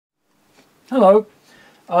Hello.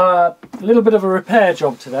 A little bit of a repair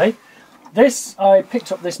job today. This I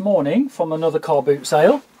picked up this morning from another car boot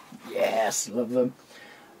sale. Yes, love them.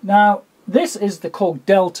 Now this is the Korg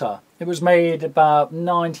Delta. It was made about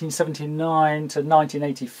 1979 to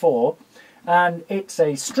 1984 and it's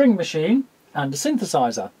a string machine and a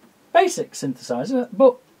synthesizer. Basic synthesizer,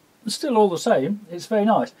 but still all the same. It's very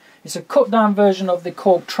nice. It's a cut down version of the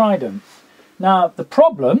Korg Trident. Now the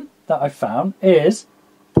problem that I found is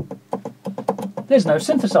there's no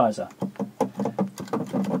synthesizer.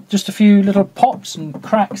 Just a few little pops and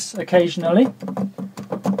cracks occasionally.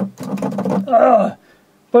 But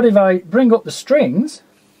if I bring up the strings,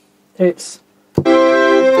 it's... Oh,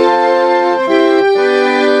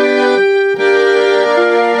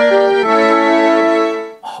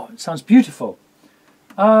 it sounds beautiful.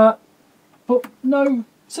 But no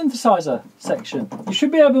synthesizer section. You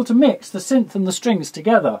should be able to mix the synth and the strings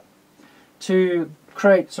together to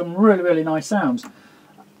create some really nice sounds.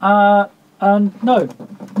 And no,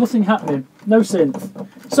 nothing happening, no synth.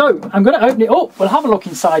 So I'm going to open it up, we'll have a look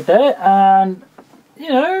inside there and, you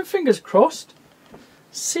know, fingers crossed,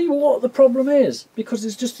 see what the problem is, because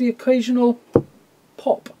it's just the occasional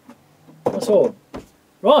pop, that's all.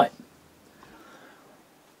 Right,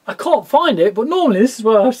 I can't find it, but normally this is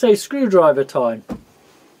where I say screwdriver time.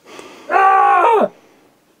 Ah!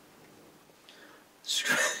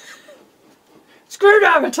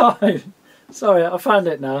 Screwdriver time! Sorry, I found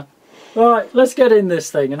it now. Right, let's get in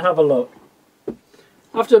this thing and have a look.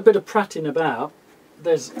 After a bit of prattling about,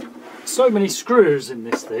 there's so many screws in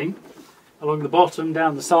this thing, along the bottom,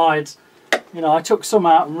 down the sides. You know, I took some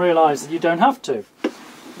out and realised that you don't have to.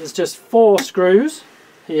 There's just 4 screws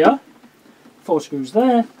here, 4 screws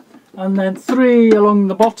there, and then 3 along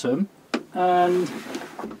the bottom, and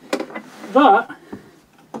that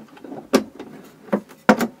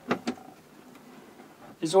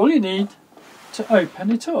is all you need to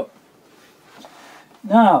open it up.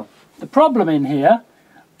 Now, the problem in here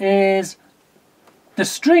is the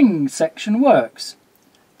string section works.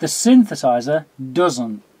 The synthesizer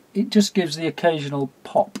doesn't. It just gives the occasional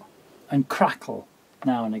pop and crackle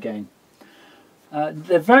now and again.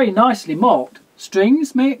 They're very nicely marked.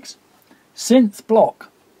 Strings mix, synth block,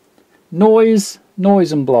 noise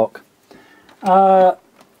and block. Well,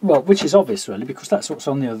 which is obvious really, because that's what's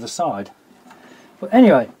on the other side. But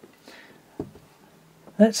anyway,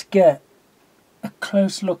 let's get a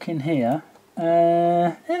close look in here.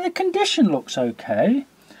 The condition looks okay.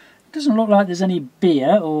 It doesn't look like there's any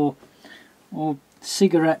beer or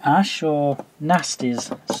cigarette ash or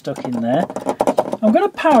nasties stuck in there. I'm going to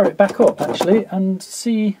power it back up actually and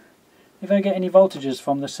see if I get any voltages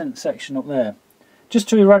from the synth section up there, just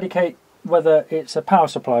to eradicate whether it's a power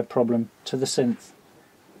supply problem to the synth.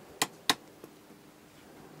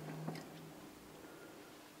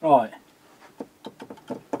 Right,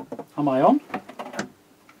 am I on?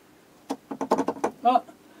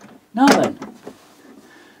 Now then,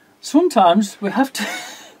 sometimes we have to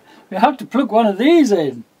plug one of these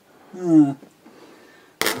in.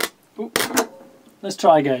 Let's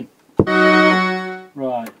try again.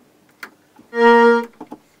 Right.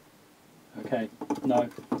 Okay. No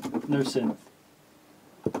synth.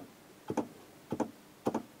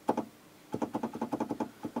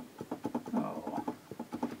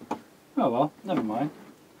 Oh well, never mind.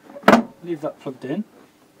 Leave that plugged in.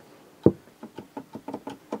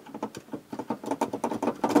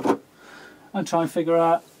 And try and figure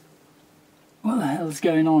out what the hell's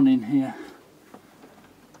going on in here.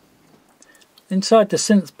 Inside the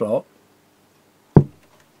synth block,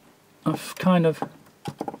 I've kind of...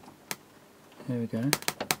 There we go.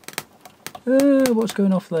 What's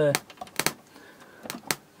going off there?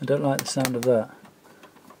 I don't like the sound of that.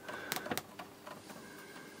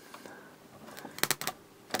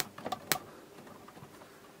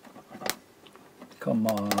 Come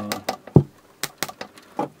on.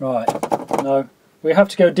 Right. No, we have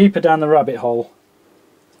to go deeper down the rabbit hole.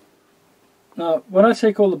 Now, when I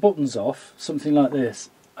take all the buttons off, something like this,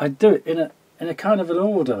 I do it in a kind of an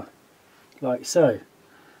order, like so.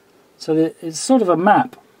 So that it's sort of a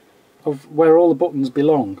map of where all the buttons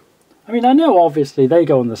belong. I mean, I know obviously they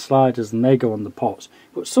go on the sliders and they go on the pots,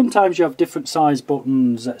 but sometimes you have different size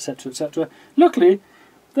buttons, etc, etc. Luckily,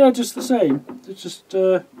 they're just the same. It's just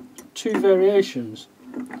 2 variations.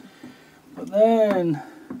 But then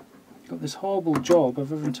got this horrible job of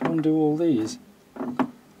having to undo all these.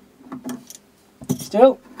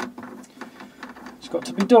 Still, it's got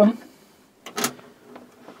to be done.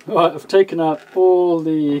 Right, I've taken out all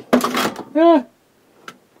the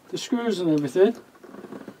screws and everything.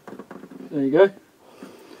 There you go.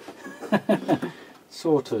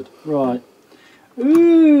 Sorted. Right.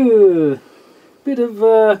 Ooh, bit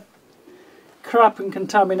of crap and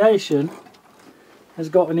contamination has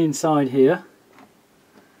gotten inside here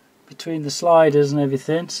between the sliders and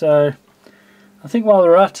everything, so I think while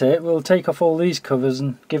we're at it we'll take off all these covers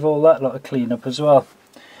and give all that lot of clean up as well.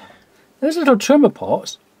 There's little trimmer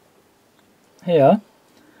pots here.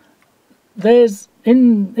 There's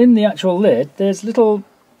in the actual lid there's little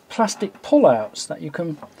plastic pull-outs that you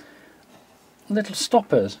can, little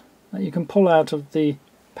stoppers that you can pull out of the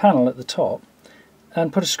panel at the top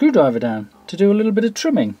and put a screwdriver down to do a little bit of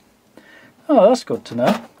trimming. Oh, that's good to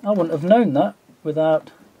know. I wouldn't have known that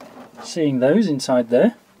without seeing those inside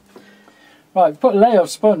there. Right, put a layer of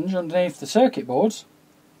sponge underneath the circuit boards.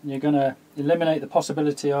 You're going to eliminate the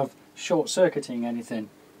possibility of short-circuiting anything,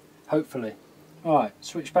 hopefully. Alright,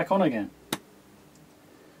 switch back on again.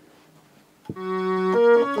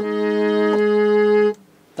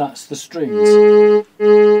 That's the strings,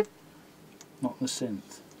 not the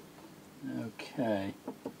synth. Okay,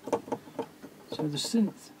 so the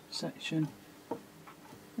synth section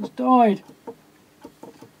has died.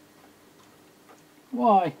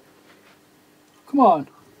 Why? Come on.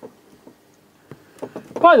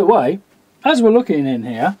 By the way, as we're looking in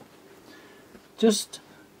here, just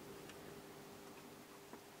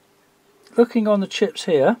looking on the chips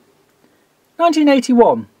here,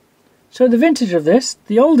 1981. So the vintage of this,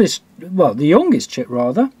 the oldest, well, the youngest chip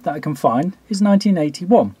rather, that I can find is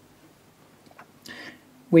 1981.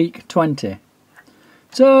 Week 20.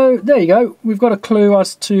 So there you go, we've got a clue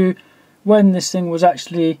as to when this thing was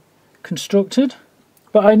actually constructed.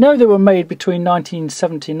 But I know they were made between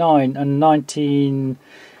 1979 and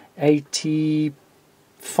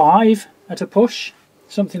 1985 at a push,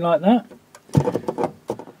 something like that.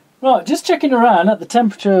 Right, just checking around at the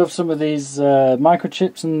temperature of some of these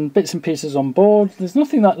microchips and bits and pieces on board. There's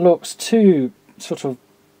nothing that looks too sort of,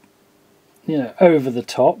 you know, over the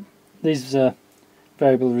top. These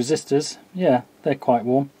variable resistors, yeah, they're quite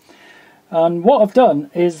warm. And what I've done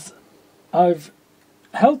is I've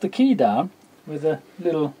held the key down with a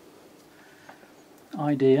little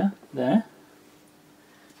idea there,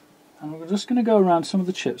 and we're just going to go around some of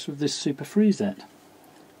the chips with this super freezet.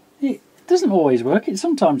 It doesn't always work, it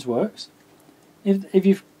sometimes works. If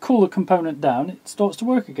you cool the component down, it starts to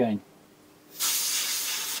work again.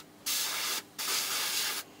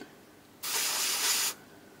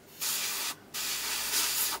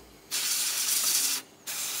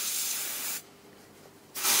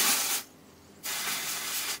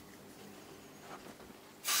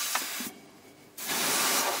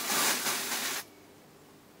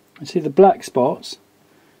 You see the black spots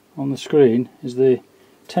on the screen is the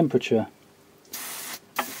temperature.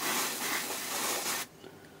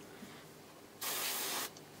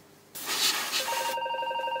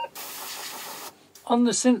 On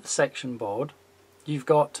the synth section board you've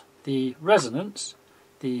got the resonance,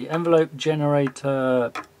 the envelope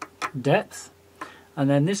generator depth, and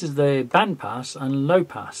then this is the bandpass and low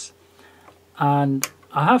pass. And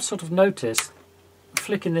I have sort of noticed,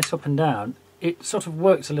 flicking this up and down, it sort of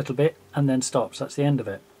works a little bit and then stops. That's the end of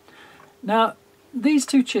it. Now these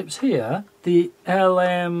two chips here, the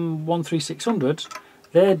LM13600s,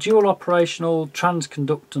 they're dual operational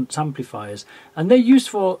transconductance amplifiers, and they're used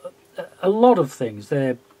for a lot of things.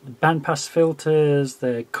 They're bandpass filters,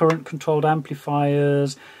 they're current controlled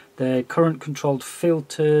amplifiers, they're current controlled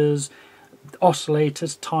filters,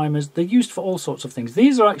 oscillators, timers. They're used for all sorts of things.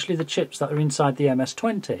 These are actually the chips that are inside the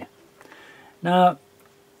MS-20. Now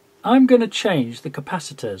I'm going to change the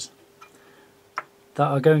capacitors that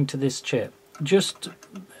are going to this chip. Just,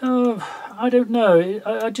 I don't know,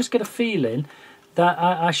 I just get a feeling that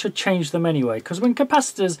I should change them anyway, because when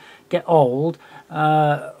capacitors get old,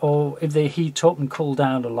 or if they heat up and cool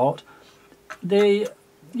down a lot, they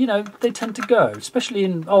tend to go, especially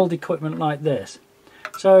in old equipment like this.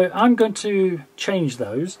 So I'm going to change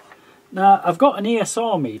those. Now I've got an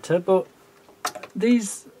ESR meter, but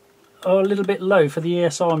these are a little bit low for the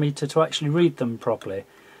ESR meter to actually read them properly.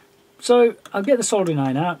 So I'll get the soldering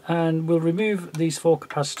iron out and we'll remove these 4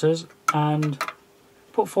 capacitors and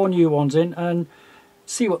put 4 new ones in and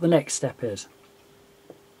see what the next step is.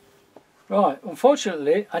 Right,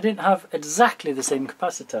 unfortunately I didn't have exactly the same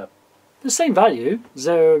capacitor. The same value,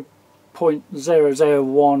 0.001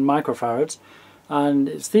 microfarads, and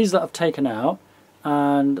it's these that I've taken out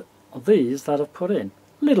and these that I've put in.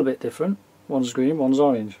 A little bit different, one's green, one's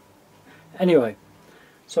orange. Anyway,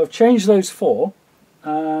 so I've changed those 4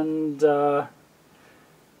 and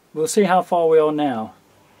we'll see how far we are now.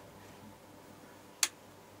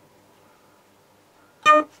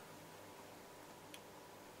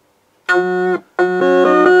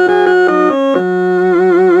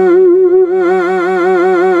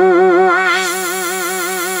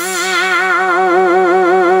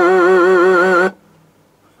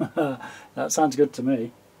 That sounds good to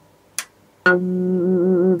me.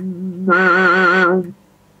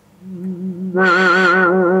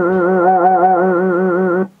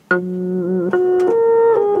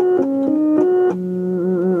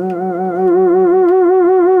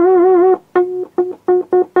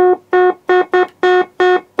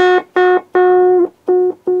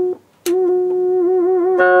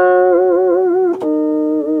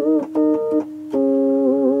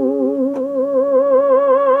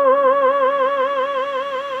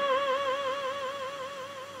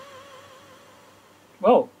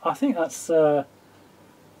 Well, I think that's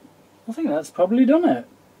probably done it.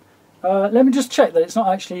 Let me just check that it's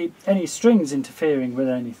not actually any strings interfering with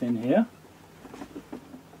anything here.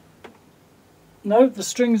 No, the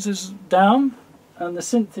strings is down and the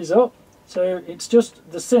synth is up, so it's just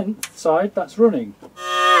the synth side that's running.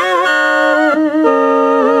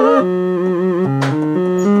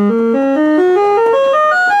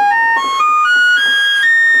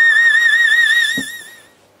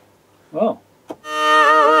 Well,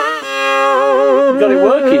 you got it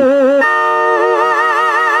working.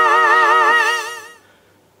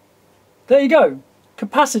 There you go,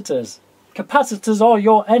 capacitors. Capacitors are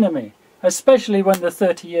your enemy, especially when they're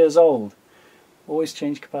 30 years old. Always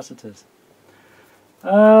change capacitors.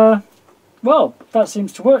 Well, that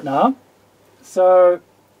seems to work now. So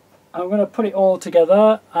I'm going to put it all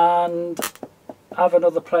together and have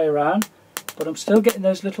another play around, but I'm still getting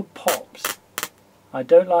those little pops. I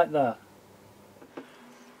don't like that.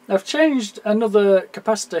 I've changed another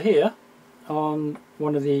capacitor here on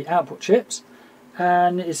one of the output chips,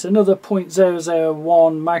 and it's another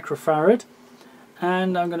 0.001 microfarad,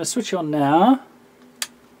 and I'm going to switch on now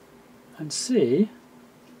and see.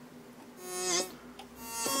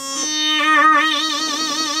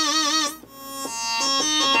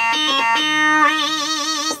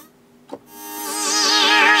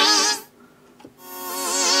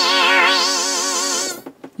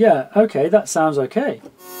 Yeah, okay, that sounds okay.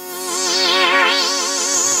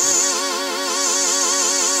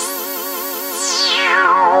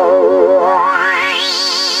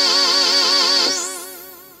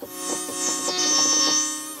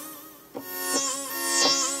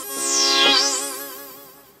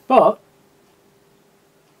 But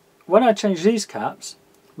when I changed these caps,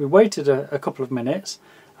 we waited a couple of minutes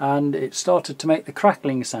and it started to make the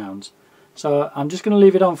crackling sounds. So I'm just going to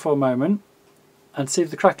leave it on for a moment and see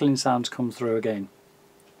if the crackling sounds come through again.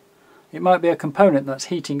 It might be a component that's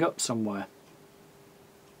heating up somewhere.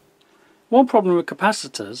 One problem with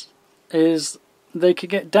capacitors is they could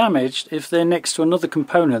get damaged if they're next to another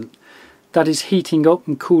component that is heating up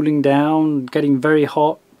and cooling down, getting very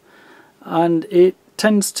hot, and it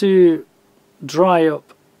tends to dry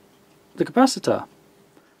up the capacitor.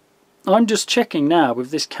 I'm just checking now with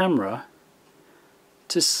this camera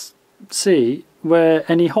to see where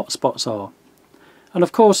any hot spots are. And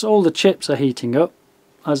of course all the chips are heating up,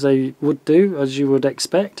 as they would do, as you would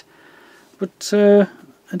expect. But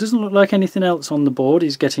it doesn't look like anything else on the board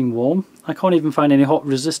is getting warm. I can't even find any hot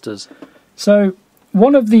resistors. So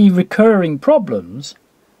one of the recurring problems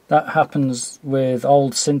that happens with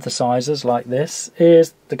old synthesizers like this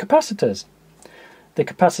is the capacitors. The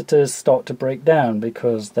capacitors start to break down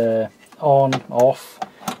because they're on, off,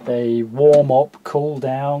 they warm up, cool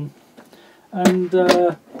down, and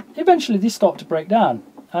eventually they start to break down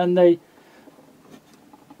and they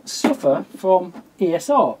suffer from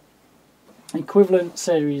ESR, equivalent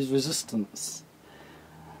series resistance.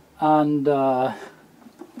 And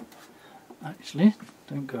actually,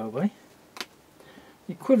 don't go away.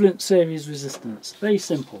 Equivalent series resistance, very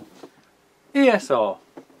simple. ESR.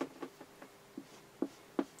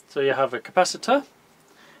 So you have a capacitor,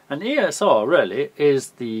 and ESR really is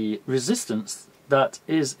the resistance that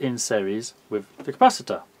is in series with the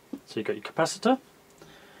capacitor. So you've got your capacitor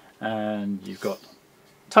and you've got a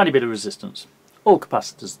tiny bit of resistance. All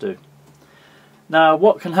capacitors do. Now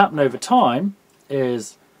what can happen over time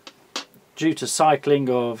is, due to cycling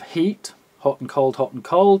of heat, hot and cold,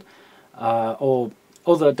 or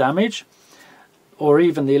other damage, or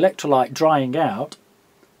even the electrolyte drying out,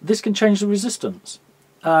 this can change the resistance,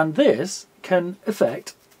 and this can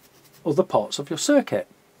affect other parts of your circuit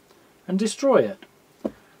and destroy it.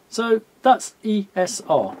 So that's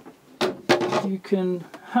ESR. You can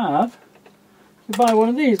buy one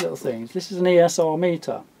of these little things. This is an ESR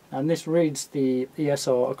meter, and this reads the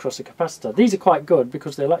ESR across a capacitor. These are quite good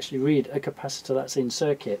because they'll actually read a capacitor that's in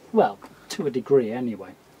circuit, well, to a degree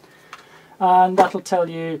anyway. And that'll tell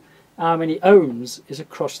you how many ohms is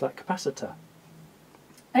across that capacitor.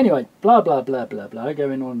 Anyway, blah blah blah blah blah,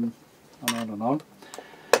 going on and on and on.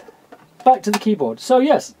 Back to the keyboard. So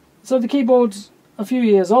yes, so the keyboard's a few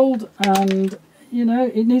years old, and you know,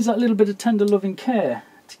 it needs that little bit of tender loving care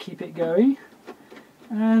to keep it going.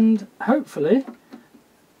 And hopefully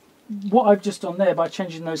what I've just done there by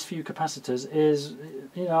changing those few capacitors is,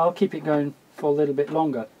 you know, I'll keep it going for a little bit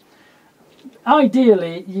longer.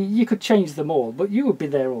 Ideally you could change them all, but you would be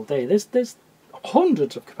there all day. There's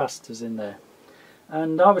hundreds of capacitors in there,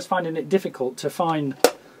 and I was finding it difficult to find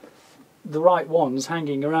the right ones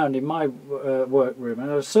hanging around in my workroom,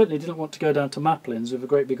 and I certainly didn't want to go down to Maplin's with a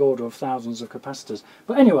great big order of thousands of capacitors.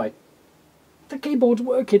 But anyway, the keyboard's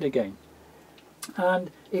working again,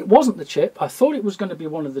 and it wasn't the chip. I thought it was going to be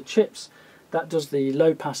one of the chips that does the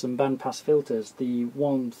low pass and band pass filters, the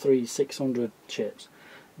 13600 chips.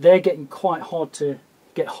 They're getting quite hard to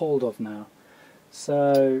get hold of now,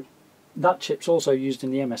 so that chip's also used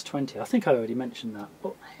in the MS-20. I think I already mentioned that,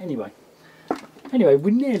 but anyway,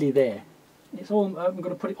 we're nearly there. It's all, I'm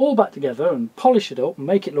going to put it all back together and polish it up and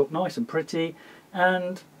make it look nice and pretty,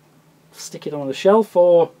 and stick it on a shelf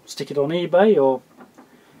or stick it on eBay. Or,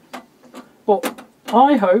 but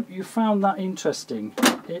I hope you found that interesting.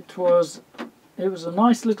 It was a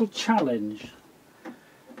nice little challenge,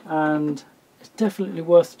 and it's definitely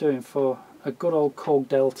worth doing for a good old Korg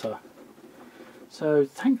Delta. So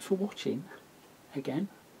thanks for watching again,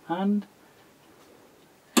 and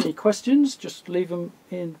any questions, just leave them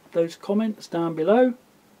in those comments down below,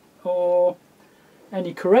 or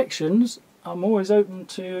any corrections. I'm always open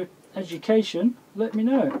to education. Let me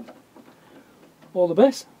know. All the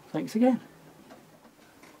best. Thanks again.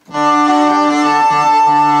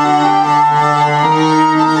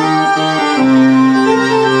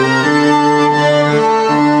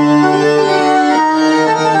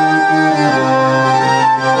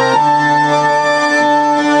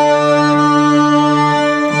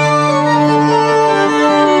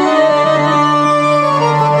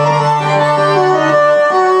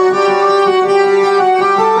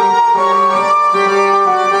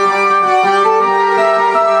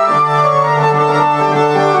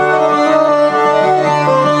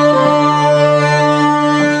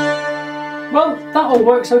 All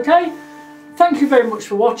works okay. Thank you very much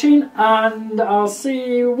for watching, and I'll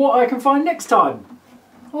see what I can find next time.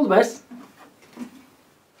 All the best.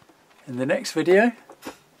 In the next video,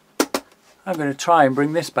 I'm going to try and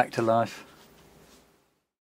bring this back to life.